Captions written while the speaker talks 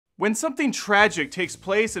When something tragic takes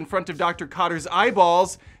place in front of Dr. Cotter's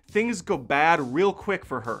eyeballs, things go bad real quick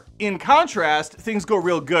for her. In contrast, things go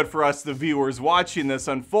real good for us, the viewers, watching this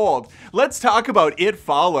unfold. Let's talk about It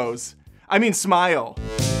Follows. I mean, Smile.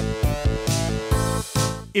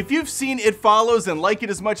 If you've seen It Follows and like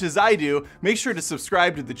it as much as I do, make sure to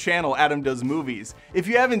subscribe to the channel Adam Does Movies. If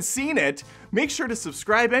you haven't seen it, make sure to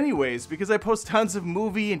subscribe anyways, because I post tons of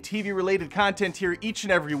movie and TV related content here each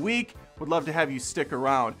and every week. Would love to have you stick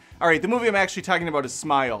around. All right, the movie I'm actually talking about is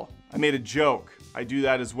Smile. I made a joke. I do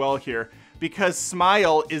that as well here, because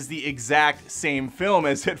Smile is the exact same film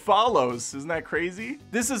as It Follows. Isn't that crazy?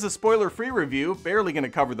 This is a spoiler-free review, barely gonna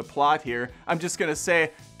cover the plot here. I'm just gonna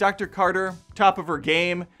say, Dr. Carter, top of her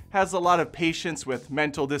game, has a lot of patients with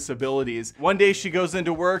mental disabilities. One day she goes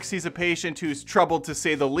into work, sees a patient who's troubled to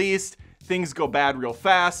say the least, things go bad real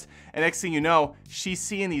fast, and next thing you know, she's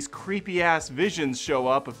seeing these creepy-ass visions show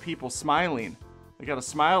up of people smiling. They got a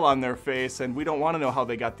smile on their face, and we don't want to know how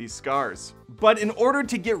they got these scars. But in order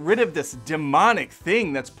to get rid of this demonic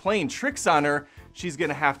thing that's playing tricks on her, she's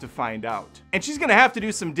gonna have to find out. And she's gonna have to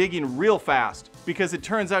do some digging real fast, because it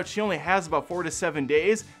turns out she only has about 4 to 7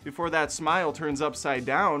 days before that smile turns upside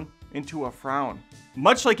down into a frown.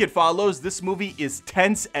 Much like It Follows, this movie is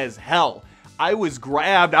tense as hell. I was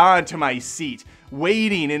grabbed onto my seat,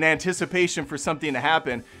 waiting in anticipation for something to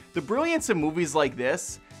happen. The brilliance of movies like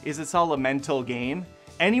this is it's all a mental game.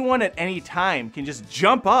 Anyone at any time can just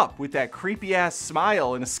jump up with that creepy ass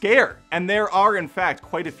smile and a scare. And there are in fact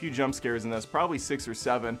quite a few jump scares in this, probably 6 or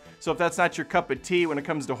 7. So if that's not your cup of tea when it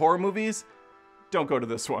comes to horror movies, don't go to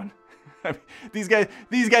this one. I mean,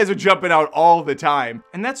 these guys are jumping out all the time.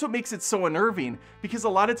 And that's what makes it so unnerving, because a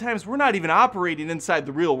lot of times we're not even operating inside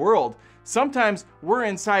the real world. Sometimes we're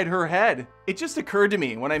inside her head. It just occurred to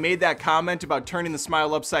me when I made that comment about turning the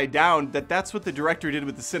smile upside down that that's what the director did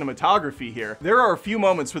with the cinematography here. There are a few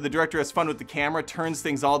moments where the director has fun with the camera, turns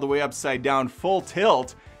things all the way upside down, full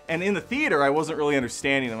tilt, and in the theater I wasn't really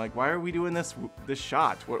understanding. I'm like, why are we doing this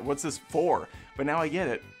shot? What's this for? But now I get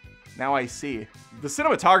it. Now I see. The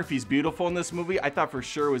cinematography is beautiful in this movie. I thought for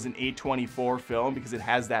sure it was an A24 film because it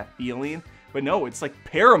has that feeling. But no, it's like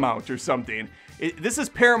Paramount or something. This is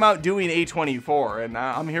Paramount doing A24, and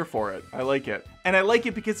I'm here for it. I like it. And I like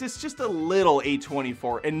it because it's just a little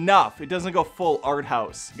A24, enough. It doesn't go full art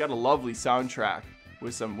house. You got a lovely soundtrack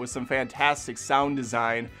with some fantastic sound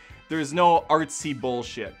design. There's no artsy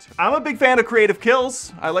bullshit. I'm a big fan of creative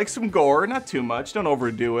kills. I like some gore, not too much, don't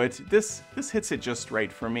overdo it. This hits it just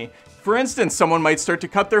right for me. For instance, someone might start to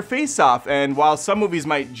cut their face off, and while some movies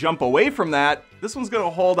might jump away from that, this one's gonna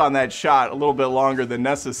hold on that shot a little bit longer than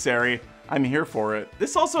necessary. I'm here for it.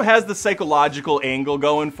 This also has the psychological angle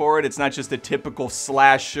going for it. It's not just a typical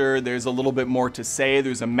slasher. There's a little bit more to say.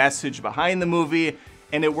 There's a message behind the movie,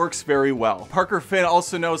 and it works very well. Parker Finn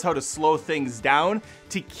also knows how to slow things down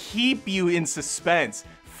to keep you in suspense,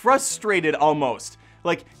 frustrated almost.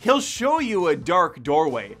 Like, he'll show you a dark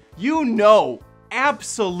doorway. You know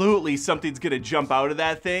absolutely something's gonna jump out of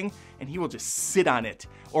that thing, and he will just sit on it.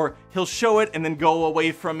 Or he'll show it and then go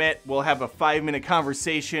away from it. We'll have a 5-minute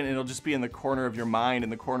conversation and it'll just be in the corner of your mind, in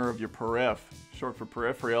the corner of your short for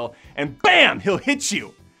peripheral, and bam, he'll hit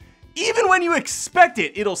you. Even when you expect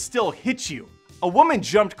it, it'll still hit you. A woman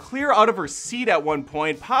jumped clear out of her seat at one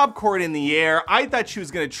point, popcorn in the air. I thought she was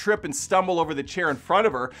gonna trip and stumble over the chair in front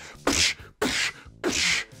of her,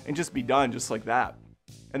 and just be done just like that.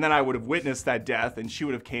 And then I would have witnessed that death, and she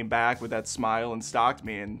would have came back with that smile and stalked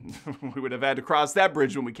me, and we would have had to cross that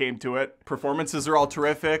bridge when we came to it. Performances are all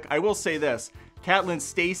terrific. I will say this, Caitlin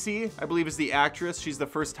Stasey, I believe is the actress. She's the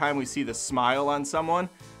first time we see the smile on someone.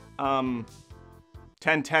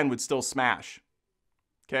 10/10 would still smash,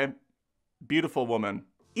 okay? Beautiful woman.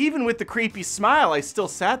 Even with the creepy smile, I still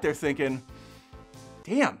sat there thinking,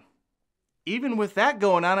 damn, even with that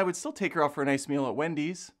going on, I would still take her out for a nice meal at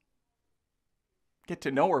Wendy's. Get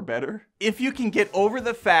to know her better. If you can get over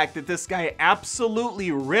the fact that this guy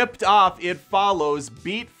absolutely ripped off It Follows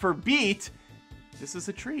beat for beat, this is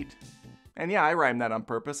a treat. And yeah, I rhymed that on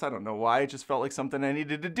purpose. I don't know why. It just felt like something I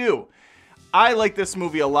needed to do. I like this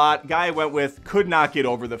movie a lot. Guy I went with could not get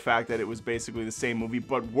over the fact that it was basically the same movie,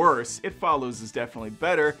 but worse. It Follows is definitely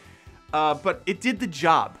better. But it did the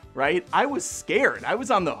job, right? I was scared. I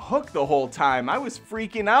was on the hook the whole time. I was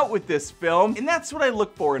freaking out with this film, and that's what I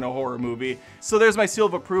look for in a horror movie. So there's my seal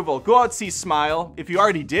of approval. Go out, see Smile. If you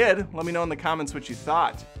already did, let me know in the comments what you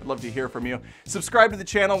thought. I'd love to hear from you. Subscribe to the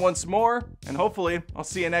channel once more, and hopefully I'll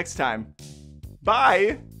see you next time.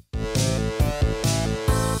 Bye!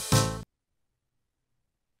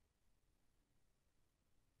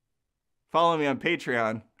 Follow me on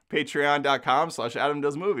Patreon,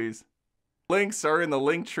 patreon.com/AdamDoesMovies. Links are in the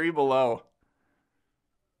link tree below.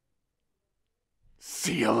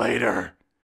 See you later.